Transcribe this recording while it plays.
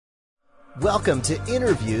Welcome to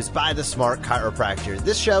Interviews by the Smart Chiropractor.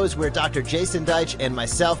 This show is where Dr. Jason Deitch and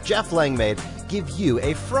myself, Jeff Langmaid, give you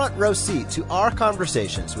a front row seat to our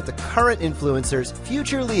conversations with the current influencers,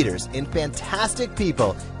 future leaders, and fantastic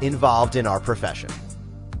people involved in our profession.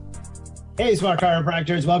 Hey, Smart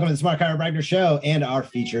Chiropractors. Welcome to the Smart Chiropractor Show and our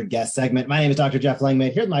featured guest segment. My name is Dr. Jeff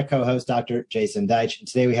Langmaid, here with my co-host, Dr. Jason Deitch. And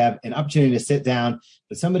today we have an opportunity to sit down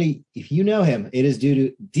with somebody, if you know him, it is due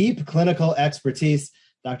to deep clinical expertise,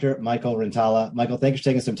 Dr. Michael Rintala. Michael, thanks for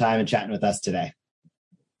taking some time and chatting with us today.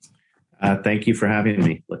 Thank you for having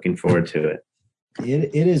me. Looking forward to it.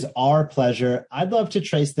 It is our pleasure. I'd love to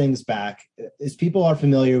trace things back. As people are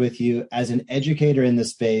familiar with you as an educator in the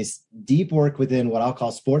space, deep work within what I'll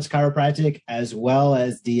call sports chiropractic as well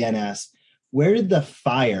as DNS. Where did the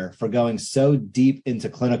fire for going so deep into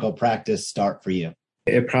clinical practice start for you?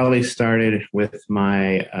 It probably started with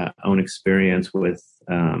my own experience with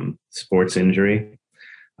sports injury.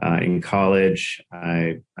 In college,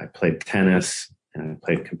 I played tennis, and I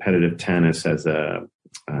played competitive tennis as a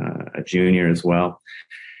junior as well.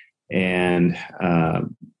 And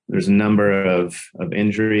there's a number of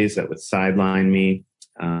injuries that would sideline me.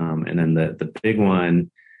 And then the big one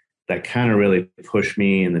that kind of really pushed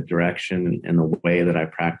me in the direction and the way that I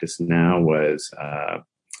practice now was I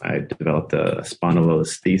developed a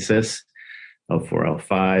spondylolisthesis, L4,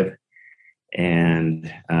 L5.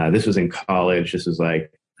 And this was in college. This was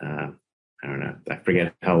like, I don't know, I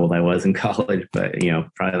forget how old I was in college, but,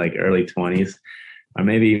 probably like early 20s or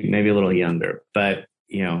maybe a little younger. But,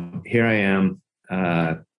 here I am,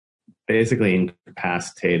 basically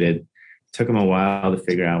incapacitated. Took them a while to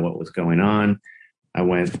figure out what was going on. I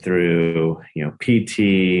went through, PT.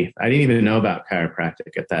 I didn't even know about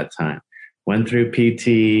chiropractic at that time. Went through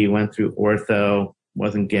PT, went through ortho,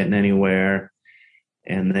 wasn't getting anywhere.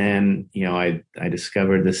 And then, I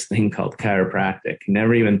discovered this thing called chiropractic.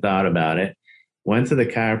 Never even thought about it. Went to the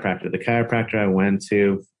chiropractor. The chiropractor I went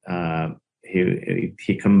to,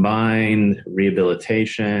 he combined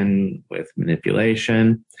rehabilitation with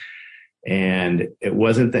manipulation. And it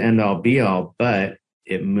wasn't the end-all be-all, but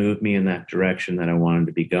it moved me in that direction that I wanted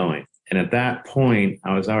to be going. And at that point,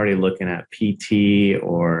 I was already looking at PT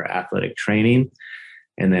or athletic training.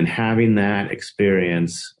 And then having that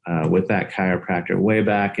experience with that chiropractor way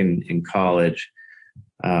back in college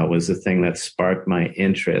was the thing that sparked my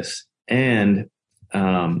interest. And,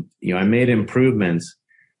 I made improvements,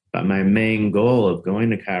 but my main goal of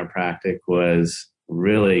going to chiropractic was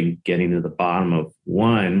really getting to the bottom of,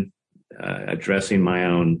 one, addressing my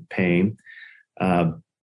own pain, and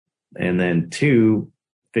then two,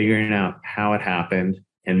 figuring out how it happened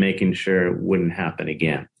and making sure it wouldn't happen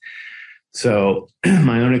again. So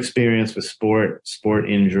my own experience with sport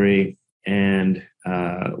injury, and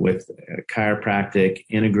with chiropractic,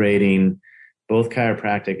 integrating both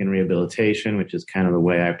chiropractic and rehabilitation, which is kind of the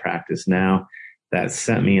way I practice now, that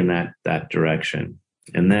sent me in that direction.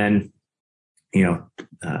 And then,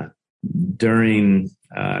 during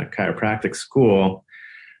chiropractic school,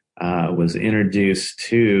 was introduced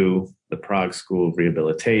to the Prague School of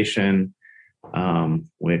Rehabilitation,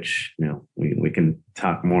 which, we can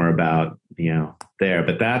talk more about, there.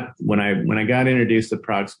 But that, when I got introduced to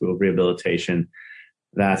Prague School of Rehabilitation,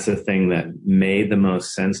 that's the thing that made the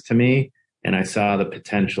most sense to me. And I saw the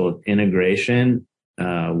potential of integration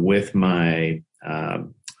with my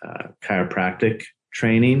chiropractic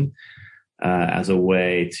training as a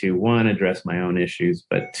way to, one, address my own issues,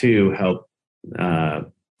 but two, help,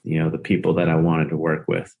 the people that I wanted to work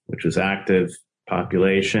with, which was active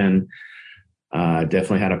population.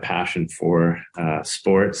 Definitely had a passion for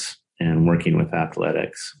sports and working with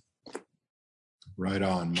athletics. Right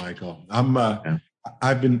on, Michael.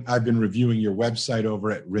 I've been reviewing your website over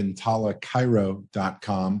at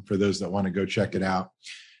rintalachiro.com for those that want to go check it out.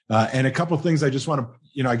 And a couple of things I just want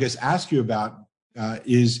to, ask you about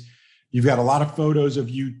is you've got a lot of photos of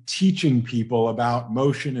you teaching people about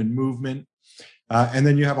motion and movement. And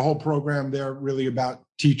then you have a whole program there really about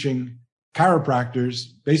teaching chiropractors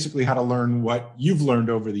basically how to learn what you've learned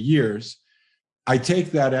over the years. I take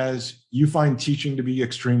that as you find teaching to be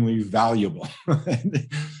extremely valuable.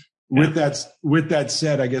 With that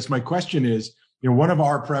said, I guess my question is, one of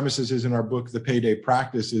our premises is in our book, The Payday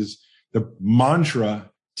Practice, is the mantra,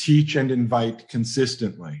 teach and invite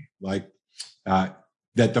consistently. Like that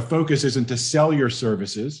the focus isn't to sell your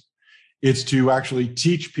services. It's to actually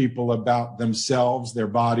teach people about themselves, their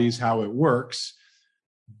bodies, how it works,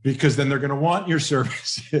 because then they're going to want your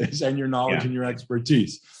services and your knowledge and your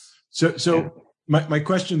expertise. So my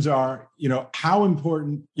questions are, how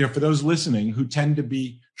important, for those listening who tend to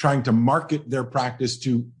be trying to market their practice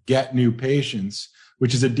to get new patients,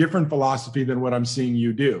 which is a different philosophy than what I'm seeing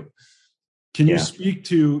you do. Can you speak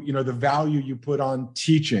to, the value you put on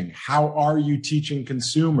teaching? How are you teaching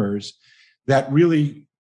consumers that really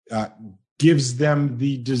gives them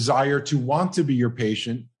the desire to want to be your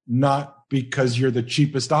patient, not because you're the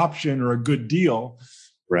cheapest option or a good deal,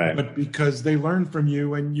 right, but because they learn from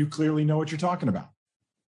you and you clearly know what you're talking about?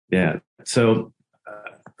 Yeah. So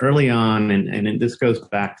early on, and this goes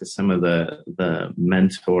back to some of the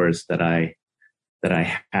mentors that I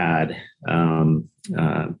had.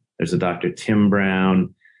 There's a Dr. Tim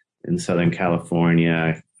Brown in Southern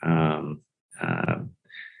California.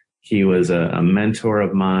 He was a mentor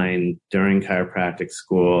of mine during chiropractic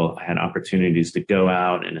school. I had opportunities to go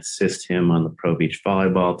out and assist him on the Pro Beach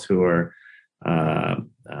Volleyball Tour,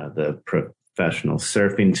 the professional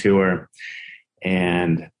surfing tour.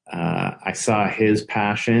 And I saw his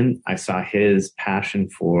passion. I saw his passion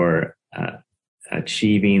for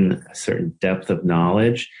achieving a certain depth of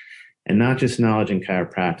knowledge, and not just knowledge in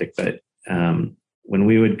chiropractic, but when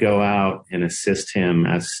we would go out and assist him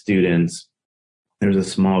as students, there was a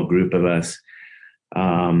small group of us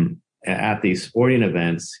at these sporting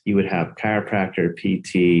events. You would have chiropractor,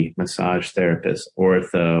 PT, massage therapist,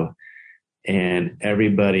 ortho, and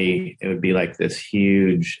everybody, it would be like this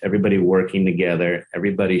huge, everybody working together,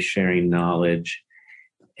 everybody sharing knowledge.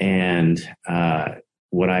 And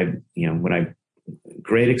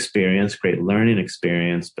great experience, great learning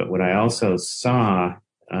experience. But what I also saw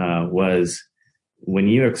was when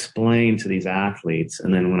you explain to these athletes,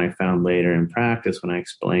 and then when I found later in practice, when I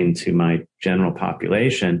explained to my general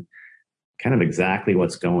population kind of exactly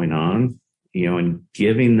what's going on, and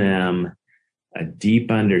giving them a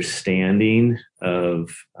deep understanding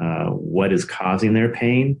of what is causing their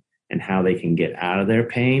pain and how they can get out of their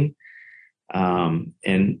pain. And,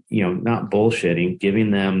 not bullshitting,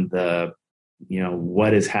 giving them the,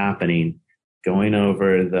 what is happening, going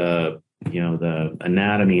over the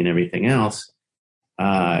anatomy and everything else,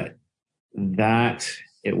 that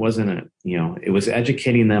it wasn't it was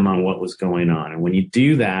educating them on what was going on. And when you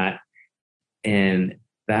do that and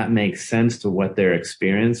that makes sense to what they're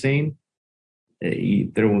experiencing,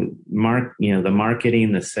 the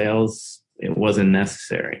marketing, the sales, it wasn't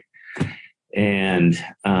necessary. And,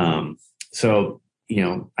 so,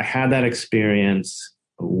 I had that experience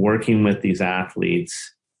working with these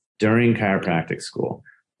athletes during chiropractic school.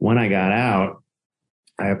 When I got out,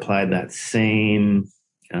 I applied that same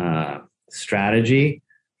strategy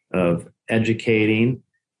of educating,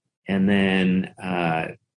 and then,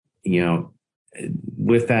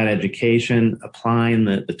 with that education, applying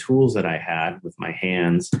the tools that I had with my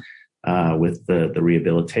hands, with the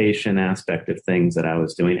rehabilitation aspect of things that I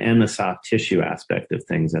was doing, and the soft tissue aspect of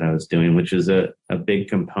things that I was doing, which is a big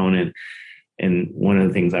component. And one of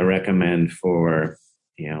the things I recommend for,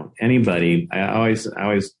 anybody, I always,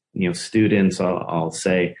 students, I'll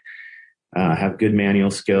say, have good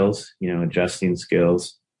manual skills, adjusting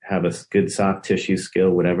skills, have a good soft tissue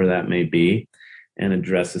skill, whatever that may be, and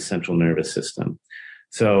address the central nervous system.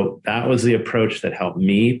 So that was the approach that helped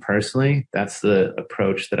me personally. That's the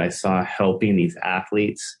approach that I saw helping these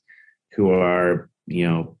athletes who are,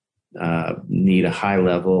 need a high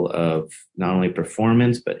level of not only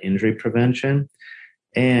performance, but injury prevention.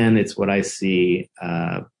 And it's what I see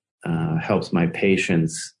helps my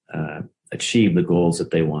patients achieve the goals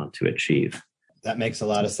that they want to achieve. That makes a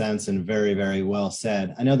lot of sense and very, very well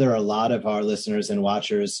said. I know there are a lot of our listeners and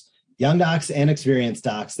watchers, young docs and experienced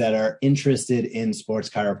docs, that are interested in sports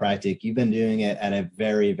chiropractic. You've been doing it at a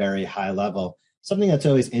very, very high level. Something that's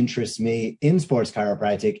always interests me in sports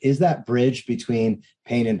chiropractic is that bridge between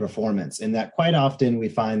pain and performance. And that quite often we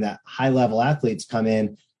find that high-level athletes come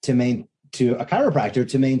in to a chiropractor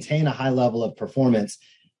to maintain a high level of performance.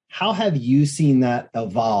 How have you seen that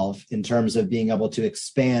evolve in terms of being able to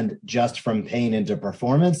expand just from pain into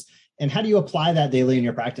performance? And how do you apply that daily in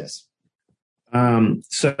your practice?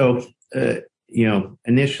 Initially,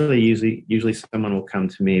 usually someone will come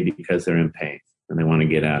to me because they're in pain and they want to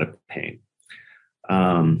get out of pain.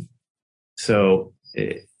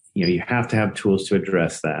 You have to have tools to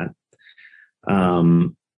address that.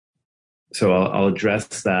 So I'll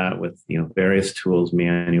address that with, various tools,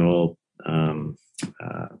 manual,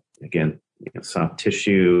 soft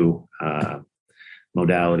tissue,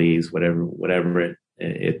 modalities, whatever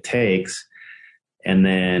it takes. And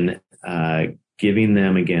then, giving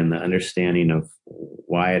them, again, the understanding of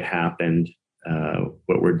why it happened,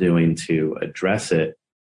 what we're doing to address it.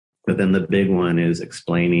 But then the big one is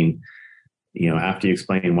explaining, after you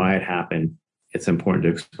explain why it happened, it's important to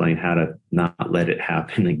explain how to not let it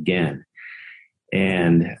happen again.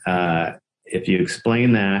 And if you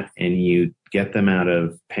explain that and you get them out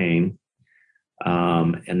of pain,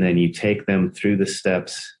 and then you take them through the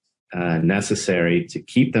steps necessary to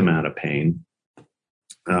keep them out of pain.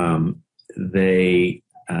 They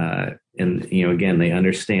again, they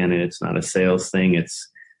understand it. It's not a sales thing. It's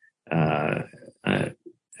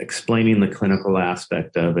explaining the clinical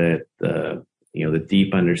aspect of it, the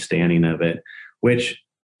deep understanding of it, which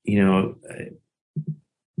you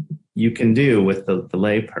can do with the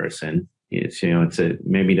lay person.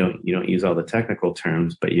 Maybe you don't use all the technical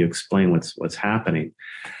terms, but you explain what's happening.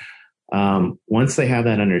 Once they have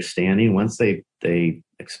that understanding, once they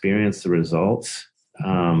experience the results,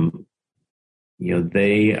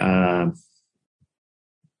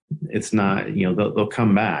 it's not, they'll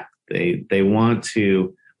come back. They want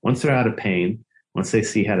to, once they're out of pain, once they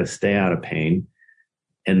see how to stay out of pain,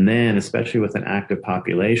 and then especially with an active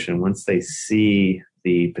population, once they see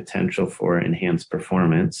the potential for enhanced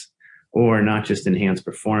performance, or not just enhanced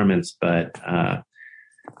performance, but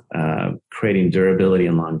creating durability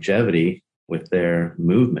and longevity with their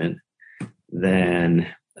movement, then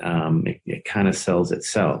it kind of sells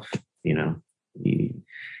itself. You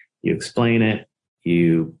explain it,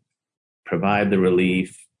 you provide the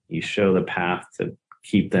relief, you show the path to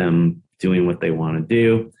keep them doing what they want to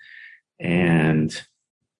do, and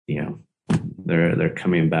they're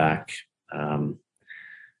coming back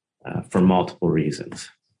for multiple reasons.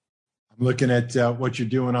 I'm looking at what you're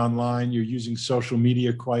doing online. You're using social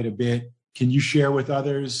media quite a bit. Can you share with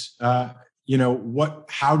others, how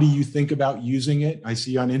do you think about using it? I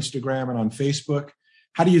see on Instagram and on Facebook.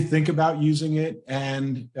 How do you think about using it?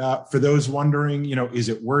 And for those wondering, is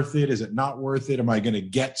it worth it? Is it not worth it? Am I going to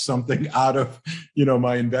get something out of,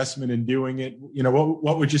 my investment in doing it?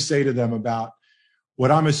 What would you say to them about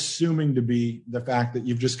what I'm assuming to be the fact that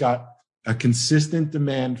you've just got a consistent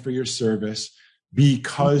demand for your service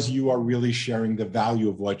because you are really sharing the value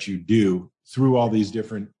of what you do through all these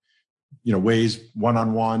different, ways,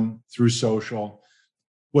 one-on-one, through social?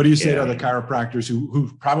 What do you say to other chiropractors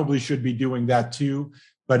who probably should be doing that too,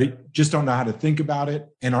 but just don't know how to think about it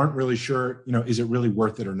and aren't really sure, is it really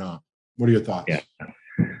worth it or not? What are your thoughts? Yeah.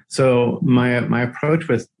 So my approach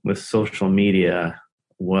with social media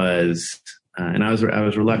was, and I was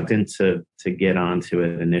reluctant to get onto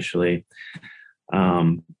it initially,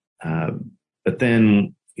 but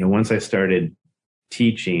then once I started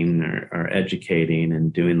teaching or educating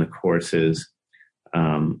and doing the courses,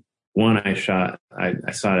 one, I saw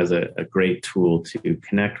it as a great tool to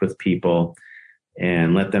connect with people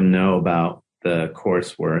and let them know about the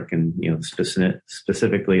coursework and,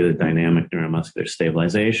 specifically the dynamic neuromuscular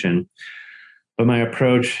stabilization. But my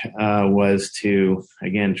approach was to,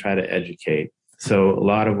 again, try to educate. So a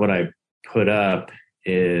lot of what I put up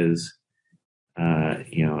is,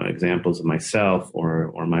 examples of myself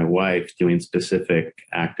or my wife doing specific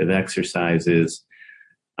active exercises,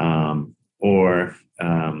 or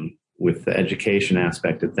with the education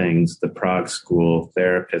aspect of things, the Prague School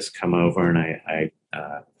therapists come over and I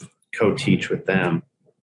co-teach with them.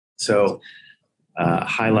 So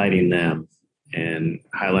highlighting them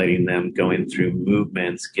going through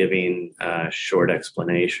movements, giving short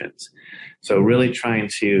explanations. So really trying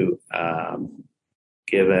to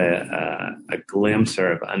give a glimpse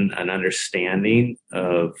or an understanding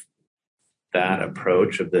of that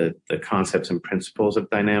approach of the concepts and principles of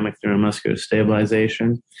dynamic neuromuscular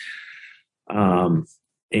stabilization.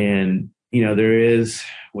 And, there is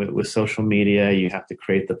with social media, you have to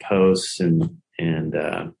create the posts and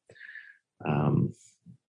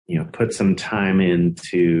put some time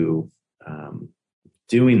into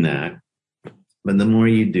doing that. But the more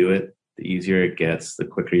you do it, the easier it gets, the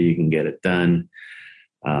quicker you can get it done.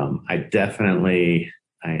 I definitely,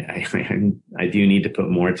 I do need to put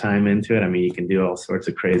more time into it. I mean, you can do all sorts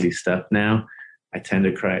of crazy stuff now. I tend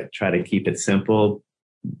to try to keep it simple,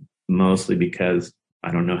 mostly because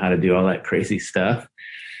I don't know how to do all that crazy stuff.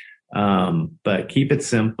 But keep it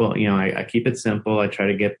simple. I keep it simple. I try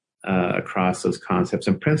to get across those concepts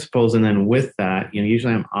and principles. And then with that,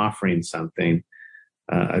 usually I'm offering something,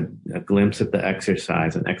 a glimpse at the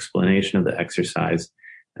exercise, an explanation of the exercise.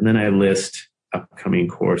 And then I list upcoming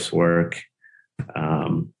coursework.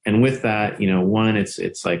 And with that, one,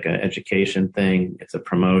 it's like an education thing. It's a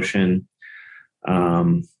promotion.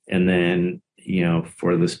 And then,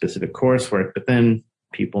 for the specific coursework, but then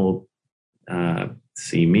people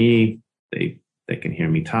see me, they can hear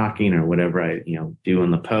me talking or whatever I, do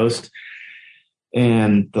in the post,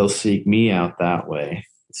 and they'll seek me out that way,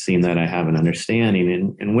 seeing that I have an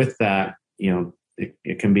understanding. And with that,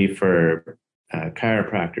 it can be for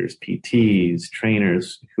chiropractors, PTs,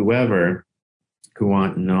 trainers, whoever who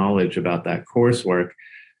want knowledge about that coursework,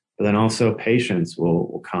 but then also patients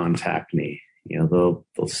will contact me. They'll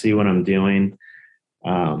see what I'm doing.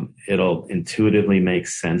 it'll intuitively make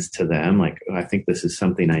sense to them. Like, oh, I think this is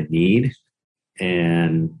something I need.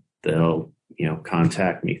 And they'll,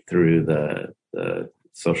 contact me through the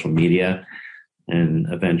social media and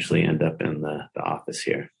eventually end up in the office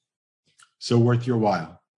here. So worth your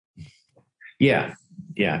while. Yeah,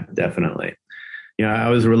 definitely. I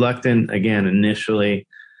was reluctant again initially,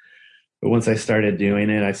 but once I started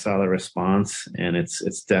doing it, I saw the response, and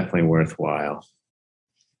it's definitely worthwhile.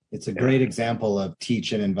 It's a great example of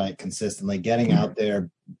teach and invite consistently, getting out there,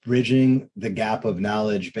 bridging the gap of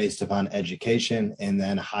knowledge based upon education, and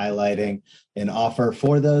then highlighting an offer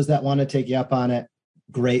for those that want to take you up on it.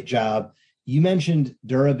 Great job. You mentioned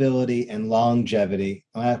durability and longevity.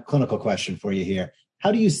 I have a clinical question for you here.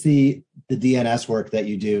 How do you see the DNS work that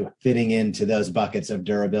you do fitting into those buckets of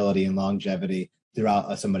durability and longevity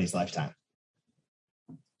throughout somebody's lifetime?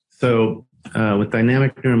 So with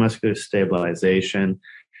dynamic neuromuscular stabilization,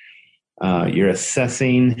 you're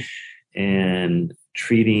assessing and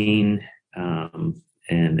treating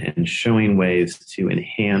and showing ways to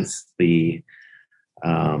enhance the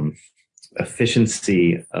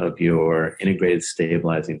efficiency of your integrated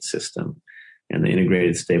stabilizing system and the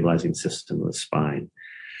integrated stabilizing system of the spine.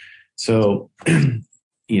 So,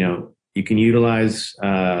 you can utilize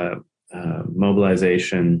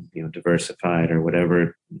mobilization, diversified or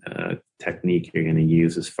whatever technique you're going to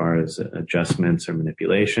use as far as adjustments or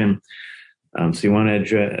manipulation. So you want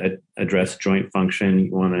to address joint function.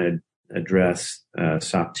 You want to address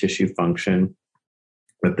soft tissue function.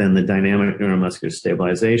 But then the dynamic neuromuscular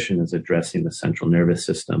stabilization is addressing the central nervous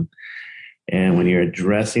system. And when you're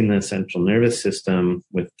addressing the central nervous system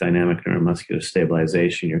with dynamic neuromuscular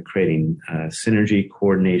stabilization, you're creating synergy,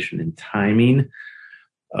 coordination, and timing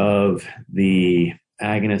of the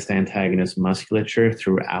agonist-antagonist musculature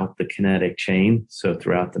throughout the kinetic chain, so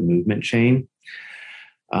throughout the movement chain.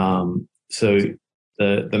 So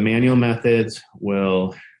the manual methods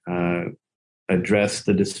will address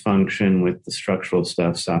the dysfunction with the structural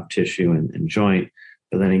stuff, soft tissue and joint.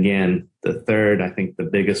 But then again, the third, I think the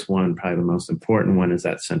biggest one, probably the most important one, is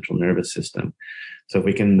that central nervous system. So if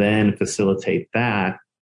we can then facilitate that,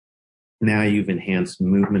 now you've enhanced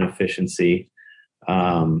movement efficiency.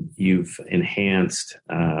 You've enhanced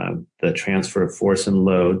the transfer of force and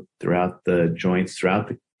load throughout the joints,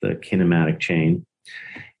 throughout the kinematic chain.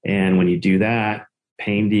 And when you do that,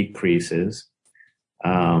 pain decreases,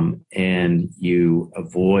 and you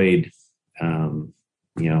avoid,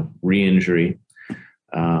 re-injury,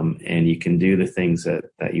 and you can do the things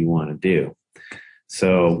that you want to do.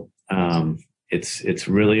 So it's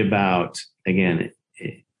really about, again,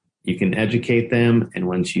 you can educate them, and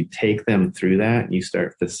once you take them through that, you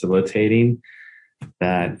start facilitating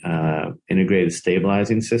that integrated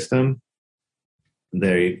stabilizing system.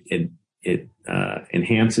 It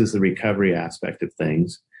enhances the recovery aspect of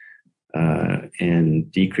things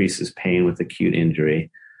and decreases pain with acute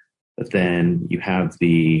injury. But then you have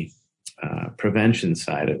the prevention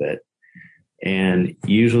side of it. And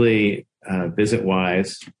usually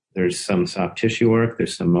visit-wise, there's some soft tissue work,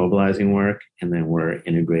 there's some mobilizing work, and then we're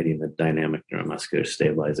integrating the dynamic neuromuscular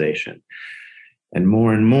stabilization. And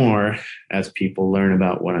more, as people learn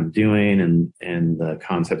about what I'm doing and the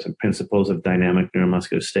concepts and principles of dynamic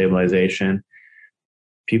neuromuscular stabilization,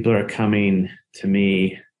 people are coming to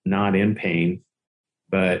me not in pain,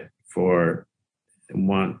 but for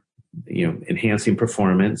enhancing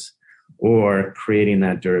performance or creating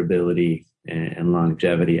that durability and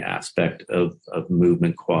longevity aspect of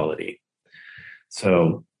movement quality.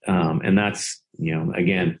 So, and that's,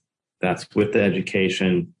 again, that's with the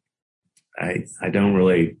education. I don't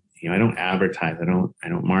really, I don't advertise. I don't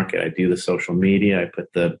market. I do the social media. I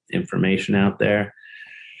put the information out there,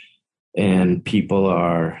 and people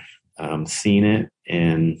are seeing it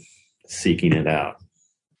and seeking it out.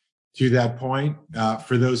 To that point,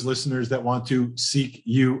 for those listeners that want to seek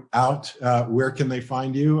you out, where can they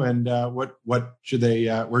find you, and where should they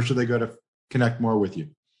go to connect more with you?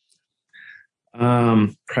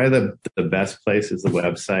 Probably the best place is the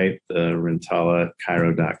website, the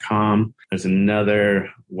rintala.chiro.com. There's another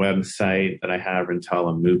website that I have,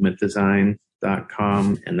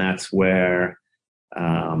 rintalamovementdesign.com, and that's where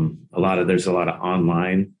there's a lot of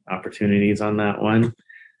online opportunities on that one.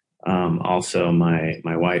 Also, my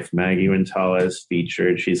wife, Maggie Rintala, is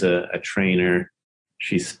featured. She's a trainer.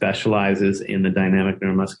 She specializes in the dynamic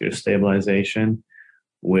neuromuscular stabilization,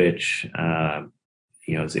 which,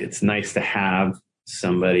 it's nice to have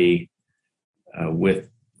somebody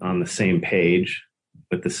on the same page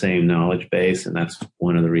with the same knowledge base. And that's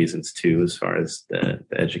one of the reasons, too, as far as the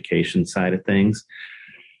education side of things.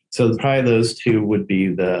 So probably those two would be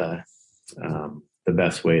the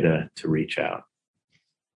best way to reach out.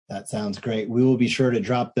 That sounds great. We will be sure to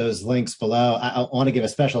drop those links below. I want to give a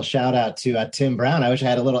special shout out to Tim Brown. I wish I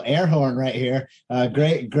had a little air horn right here.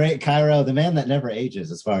 Great chiro, the man that never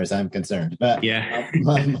ages as far as I'm concerned. But yeah,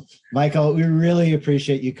 Michael, we really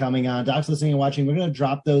appreciate you coming on. Docs listening and watching, we're going to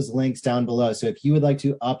drop those links down below. So if you would like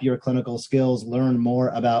to up your clinical skills, learn more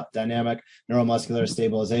about dynamic neuromuscular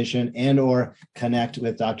stabilization, and or connect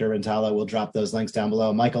with Dr. Rintala, we'll drop those links down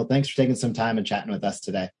below. Michael, thanks for taking some time and chatting with us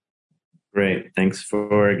today. Great. Thanks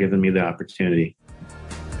for giving me the opportunity.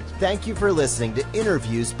 Thank you for listening to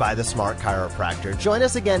Interviews by the Smart Chiropractor. Join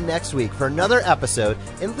us again next week for another episode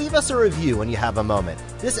and leave us a review when you have a moment.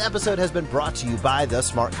 This episode has been brought to you by the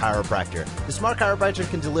Smart Chiropractor. The Smart Chiropractor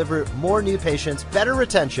can deliver more new patients, better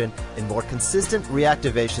retention, and more consistent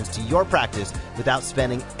reactivations to your practice without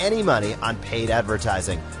spending any money on paid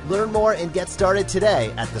advertising. Learn more and get started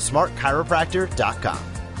today at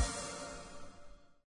thesmartchiropractor.com.